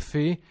Dieu a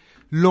fait,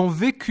 l'ont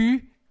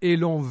vécu et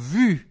l'ont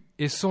vu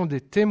et sont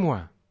des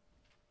témoins.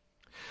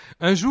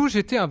 Un jour,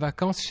 j'étais en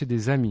vacances chez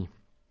des amis,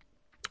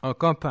 en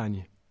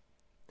campagne.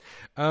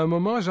 À un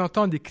moment,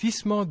 j'entends des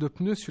crissements de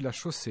pneus sur la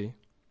chaussée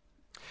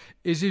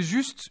et j'ai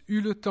juste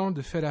eu le temps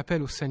de faire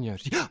appel au Seigneur.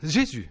 Je dis, «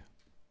 Jésus !»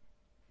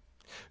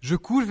 Je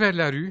cours vers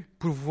la rue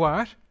pour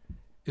voir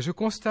et je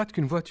constate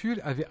qu'une voiture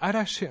avait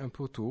arraché un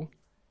poteau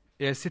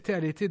et elle s'était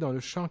arrêtée dans le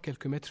champ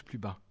quelques mètres plus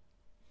bas.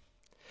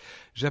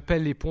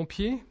 J'appelle les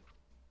pompiers,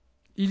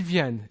 ils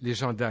viennent, les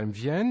gendarmes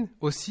viennent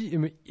aussi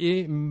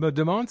et me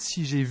demandent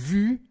si j'ai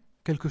vu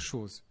quelque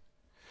chose.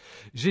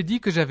 J'ai dit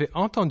que j'avais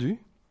entendu,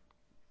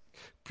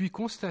 puis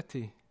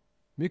constaté,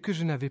 mais que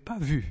je n'avais pas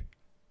vu.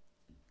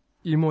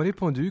 Ils m'ont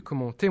répondu que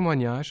mon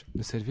témoignage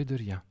ne servait de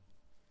rien.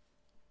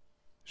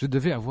 Je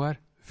devais avoir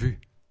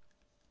vu.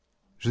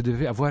 Je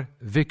devais avoir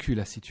vécu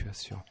la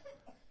situation.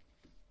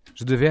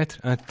 Je devais être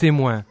un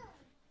témoin.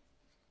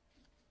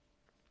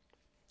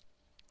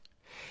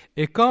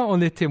 Et quand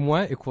on est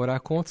témoin et qu'on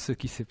raconte ce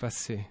qui s'est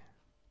passé,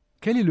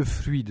 quel est le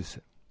fruit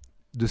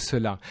de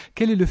cela?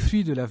 Quel est le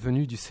fruit de la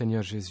venue du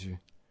Seigneur Jésus?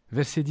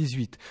 Verset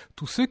 18.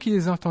 Tous ceux qui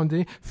les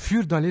entendaient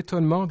furent dans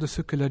l'étonnement de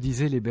ce que leur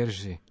disaient les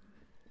bergers.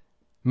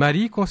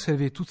 Marie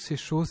conservait toutes ces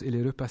choses et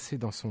les repassait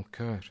dans son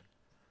cœur.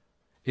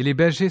 Et les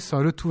bergers s'en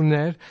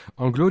retournèrent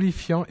en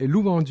glorifiant et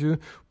louant Dieu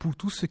pour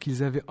tout ce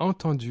qu'ils avaient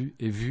entendu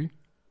et vu,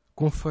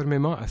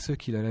 conformément à ce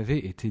qui leur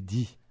avait été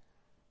dit.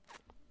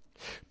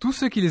 Tous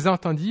ceux qui les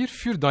entendirent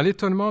furent dans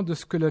l'étonnement de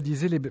ce que leur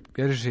disaient les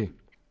bergers.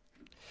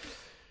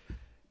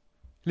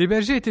 Les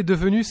bergers étaient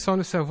devenus, sans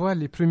le savoir,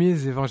 les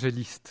premiers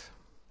évangélistes,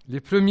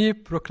 les premiers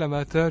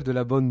proclamateurs de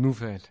la bonne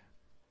nouvelle.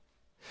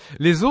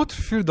 Les autres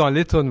furent dans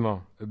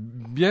l'étonnement.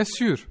 Bien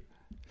sûr,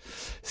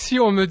 si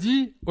on me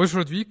dit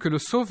aujourd'hui que le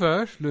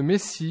Sauveur, le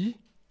Messie,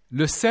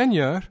 le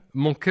Seigneur,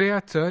 mon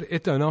Créateur,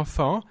 est un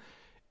enfant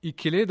et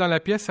qu'il est dans la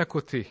pièce à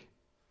côté,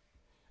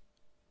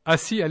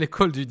 assis à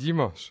l'école du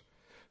dimanche,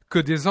 que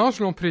des anges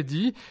l'ont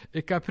prédit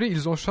et qu'après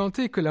ils ont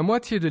chanté que la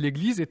moitié de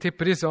l'Église était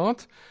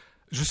présente,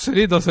 je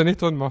serais dans un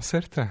étonnement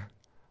certain.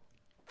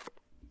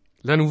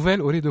 La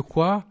nouvelle aurait de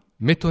quoi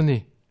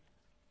m'étonner.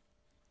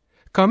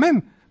 Quand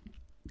même,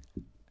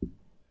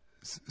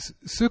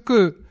 ce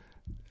que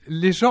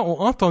les gens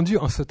ont entendu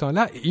en ce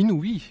temps-là est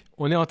inouï.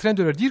 On est en train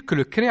de leur dire que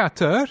le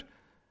Créateur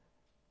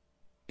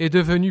est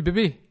devenu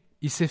bébé.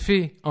 Il s'est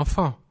fait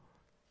enfant.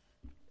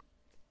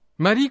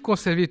 Marie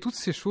conservait toutes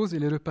ces choses et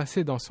les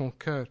repassait dans son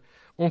cœur.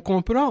 On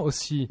comprend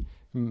aussi,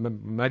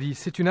 Marie,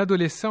 c'est une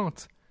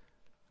adolescente.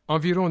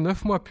 Environ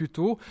 9 mois plus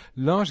tôt,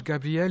 l'ange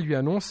Gabriel lui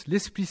annonce «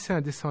 L'Esprit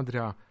Saint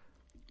descendra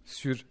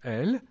sur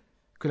elle,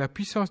 que la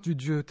puissance du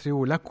Dieu très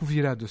haut la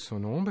couvrira de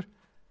son ombre.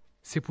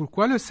 C'est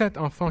pourquoi le saint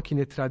enfant qui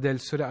naîtra d'elle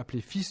sera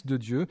appelé Fils de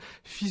Dieu,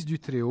 Fils du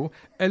Très-Haut.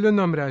 Elle le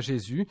nommera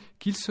Jésus,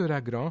 qu'il sera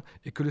grand,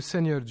 et que le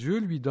Seigneur Dieu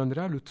lui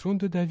donnera le trône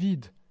de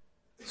David,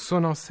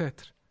 son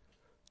ancêtre.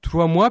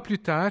 3 mois plus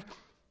tard,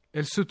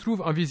 elle se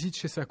trouve en visite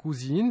chez sa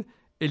cousine,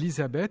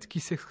 Élisabeth, qui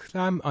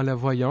s'exclame en la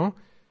voyant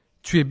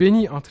 « Tu es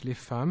bénie entre les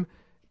femmes,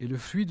 et le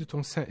fruit de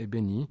ton sein est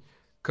béni.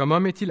 comment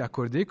m'est-il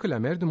accordé que la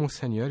mère de mon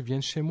Seigneur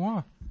vienne chez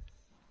moi?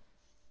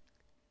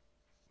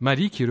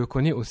 Marie qui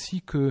reconnaît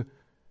aussi que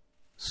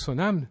son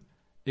âme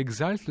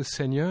exalte le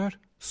Seigneur,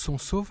 son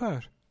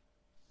Sauveur.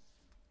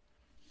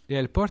 Et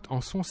elle porte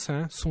en son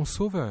sein son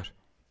Sauveur.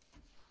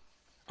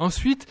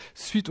 Ensuite,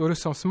 suite au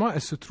recensement,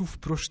 elle se trouve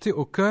projetée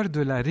au cœur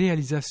de la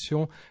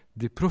réalisation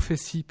des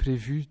prophéties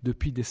prévues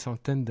depuis des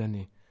centaines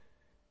d'années.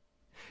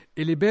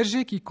 Et les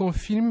bergers qui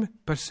confirment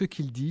par ce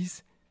qu'ils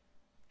disent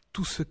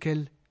tout ce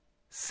qu'elle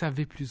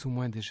savait plus ou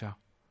moins déjà.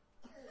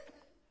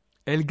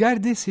 Elle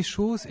gardait ces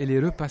choses et les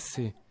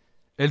repassait.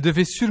 Elle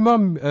devait sûrement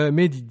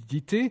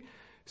méditer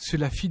sur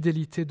la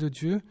fidélité de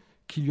Dieu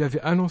qui lui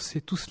avait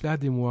annoncé tout cela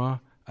des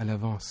mois à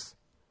l'avance.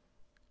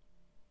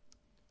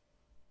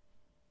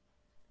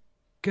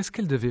 Qu'est-ce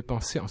qu'elle devait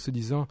penser en se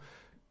disant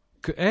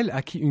que elle,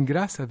 à qui une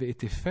grâce avait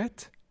été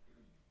faite,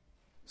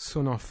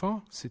 son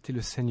enfant, c'était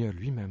le Seigneur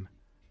lui-même.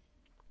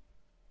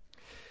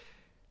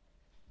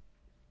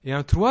 Et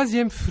un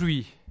troisième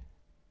fruit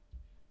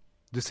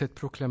de cette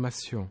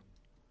proclamation,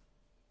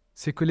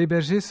 c'est que les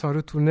bergers s'en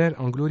retournèrent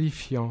en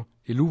glorifiant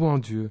et louant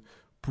Dieu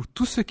pour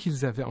tout ce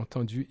qu'ils avaient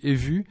entendu et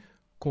vu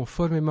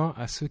conformément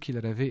à ce qui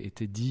leur avait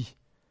été dit.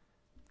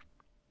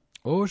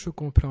 Oh, je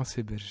comprends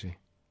ces bergers.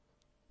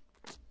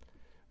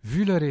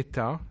 Vu leur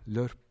état,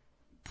 leur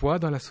poids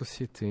dans la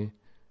société,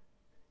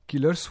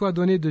 qu'il leur soit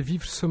donné de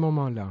vivre ce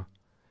moment-là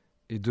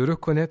et de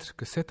reconnaître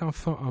que cet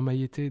enfant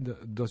emmailloté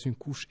dans une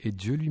couche est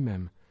Dieu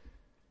lui-même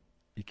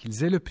et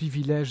qu'ils aient le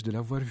privilège de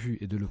l'avoir vu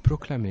et de le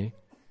proclamer,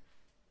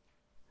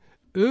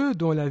 eux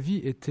dont la vie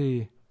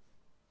était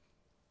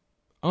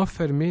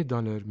enfermée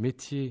dans leur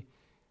métier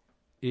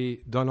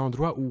et dans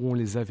l'endroit où on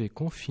les avait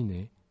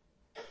confinés,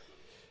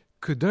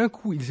 que d'un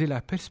coup ils aient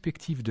la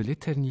perspective de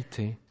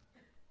l'éternité,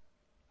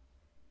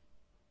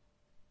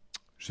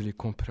 je les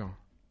comprends.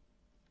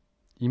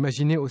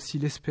 Imaginez aussi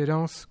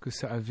l'espérance que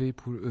ça avait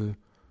pour eux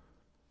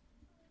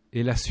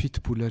et la suite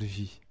pour leur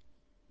vie.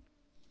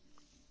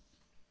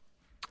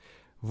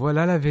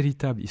 Voilà la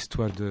véritable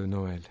histoire de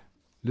Noël.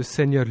 Le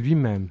Seigneur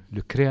lui-même,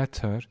 le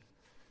Créateur,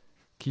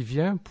 qui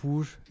vient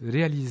pour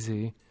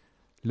réaliser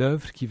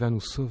l'œuvre qui va nous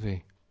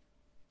sauver.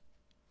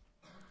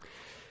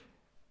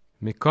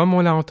 Mais comme on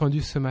l'a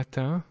entendu ce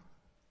matin,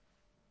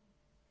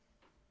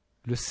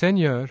 le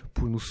Seigneur,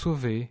 pour nous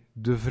sauver,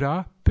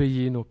 devra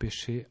payer nos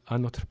péchés à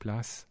notre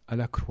place, à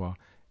la croix,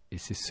 et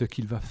c'est ce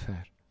qu'il va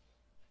faire.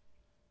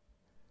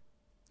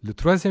 Le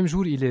troisième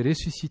jour, il est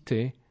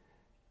ressuscité,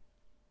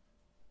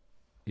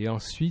 et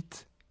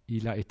ensuite,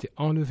 il a été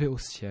enlevé au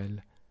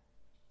ciel,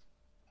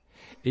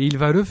 et il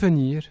va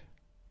revenir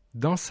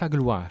dans sa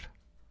gloire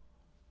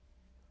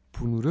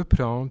pour nous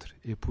reprendre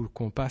et pour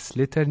qu'on passe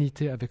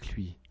l'éternité avec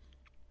lui.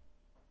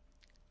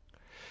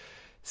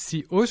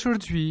 Si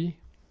aujourd'hui,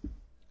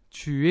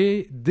 tu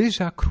es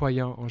déjà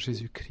croyant en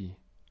Jésus-Christ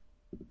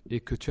et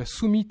que tu as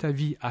soumis ta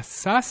vie à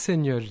sa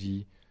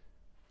Seigneurie,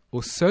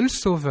 au seul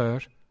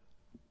Sauveur,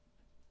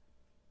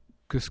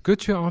 que ce que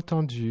tu as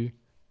entendu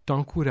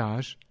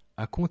t'encourage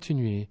à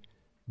continuer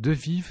de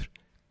vivre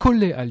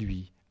collé à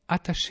lui,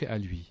 attaché à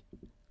lui,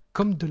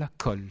 comme de la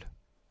colle,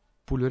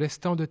 pour le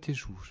restant de tes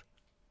jours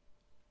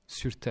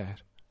sur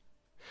terre.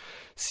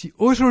 Si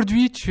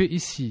aujourd'hui tu es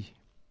ici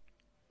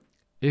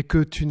et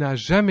que tu n'as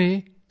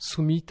jamais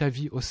soumis ta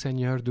vie au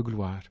Seigneur de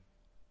gloire,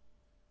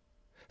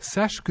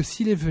 sache que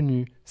s'il est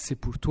venu, c'est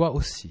pour toi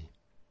aussi.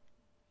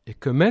 Et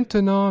que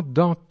maintenant,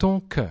 dans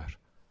ton cœur,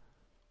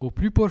 au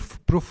plus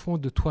profond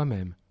de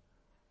toi-même,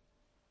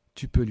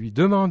 tu peux lui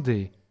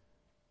demander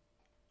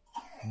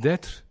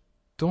d'être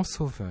ton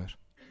sauveur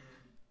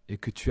et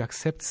que tu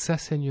acceptes sa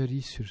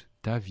seigneurie sur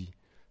ta vie.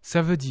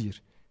 Ça veut dire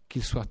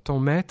qu'il soit ton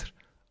maître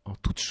en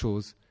toutes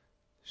choses,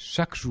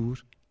 chaque jour,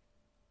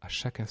 à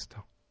chaque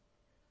instant.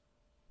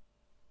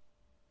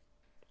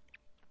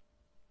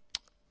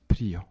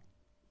 Prions.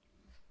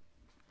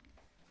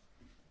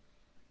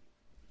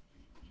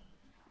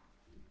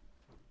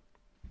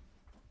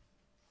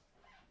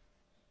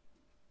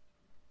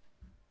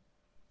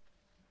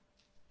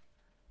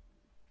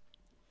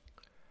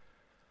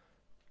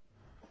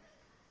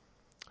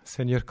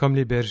 Seigneur, comme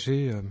les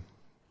bergers,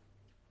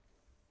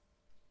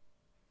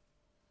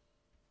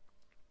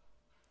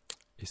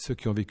 et ceux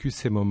qui ont vécu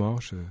ces moments,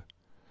 je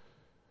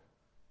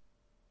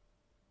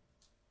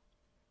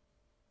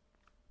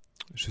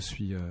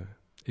suis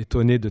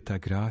étonné de ta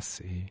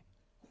grâce et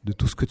de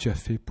tout ce que tu as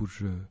fait pour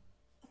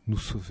nous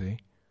sauver.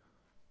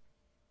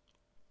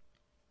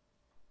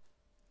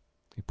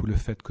 Et pour le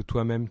fait que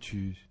toi-même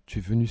tu es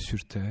venu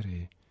sur terre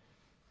et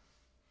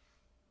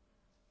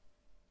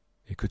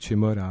que tu es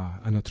mort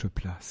à notre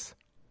place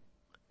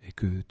et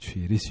que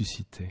tu es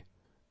ressuscité.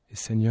 Et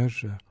Seigneur,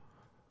 je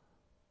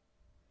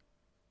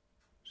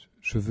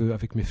veux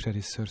avec mes frères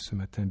et sœurs ce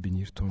matin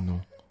bénir ton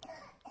nom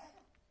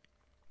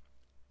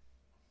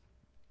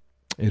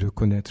et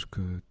reconnaître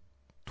que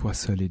toi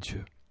seul es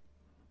Dieu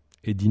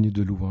et digne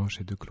de louange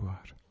et de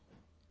gloire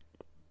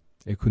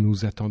et que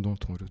nous attendons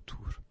ton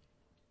retour.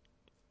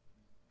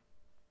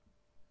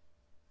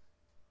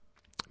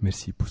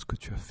 Merci pour ce que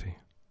tu as fait.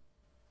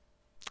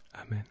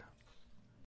 Amen.